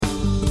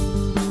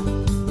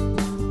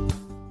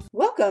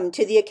Welcome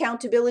to the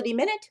Accountability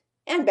Minute,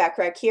 and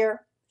Backrack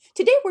here.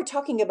 Today we're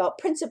talking about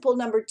principle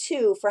number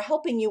 2 for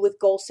helping you with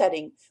goal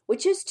setting,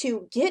 which is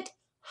to get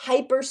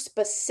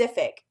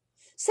hyper-specific.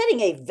 Setting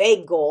a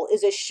vague goal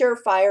is a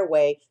surefire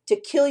way to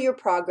kill your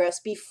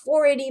progress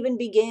before it even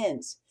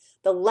begins.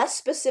 The less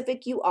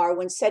specific you are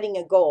when setting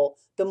a goal,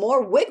 the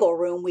more wiggle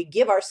room we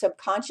give our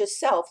subconscious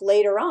self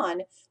later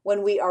on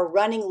when we are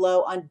running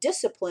low on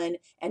discipline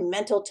and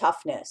mental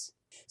toughness.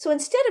 So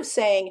instead of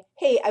saying,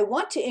 hey, I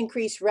want to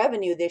increase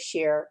revenue this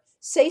year,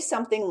 say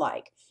something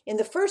like, in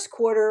the first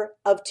quarter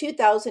of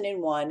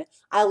 2001,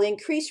 I'll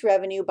increase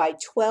revenue by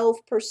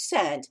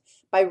 12%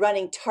 by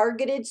running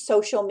targeted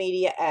social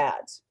media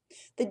ads.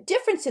 The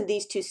difference in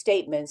these two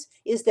statements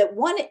is that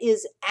one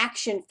is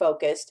action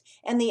focused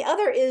and the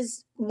other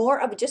is more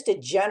of just a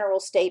general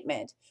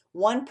statement.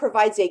 One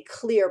provides a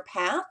clear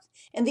path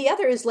and the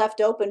other is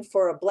left open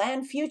for a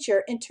bland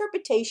future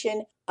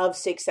interpretation of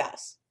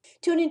success.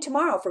 Tune in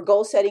tomorrow for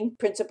goal setting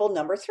principle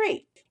number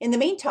 3. In the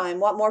meantime,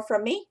 want more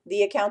from me,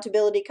 the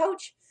Accountability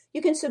Coach?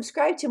 You can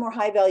subscribe to more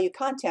high-value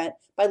content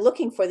by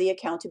looking for the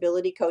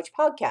Accountability Coach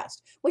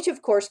podcast, which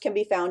of course can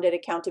be found at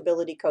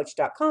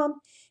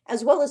accountabilitycoach.com,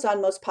 as well as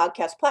on most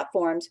podcast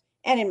platforms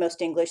and in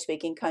most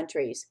English-speaking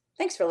countries.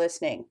 Thanks for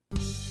listening.